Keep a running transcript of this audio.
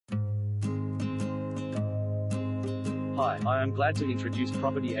Hi, I am glad to introduce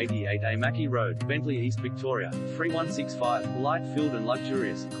property 88a Mackie Road, Bentleigh, East Victoria, 3165, light-filled and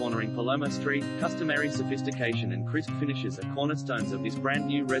luxurious, cornering Paloma Street. Customary sophistication and crisp finishes are cornerstones of this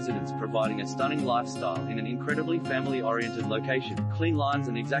brand-new residence, providing a stunning lifestyle in an incredibly family-oriented location. Clean lines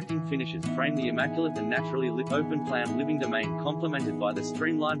and exacting finishes frame the immaculate and naturally lit open-plan living domain, complemented by the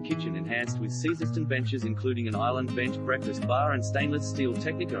streamlined kitchen enhanced with Caesarstone benches including an island bench, breakfast bar and stainless steel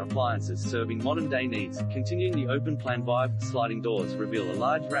Technica appliances serving modern-day needs. Continuing the open-plan vibe, sliding doors reveal a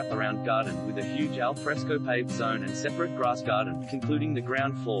large wrap-around garden with a huge al fresco paved zone and separate grass garden. Concluding the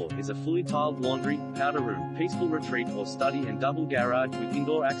ground floor is a fully tiled laundry, powder room, peaceful retreat or study and double garage with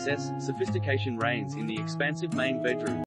indoor access. Sophistication reigns in the expansive main bedroom.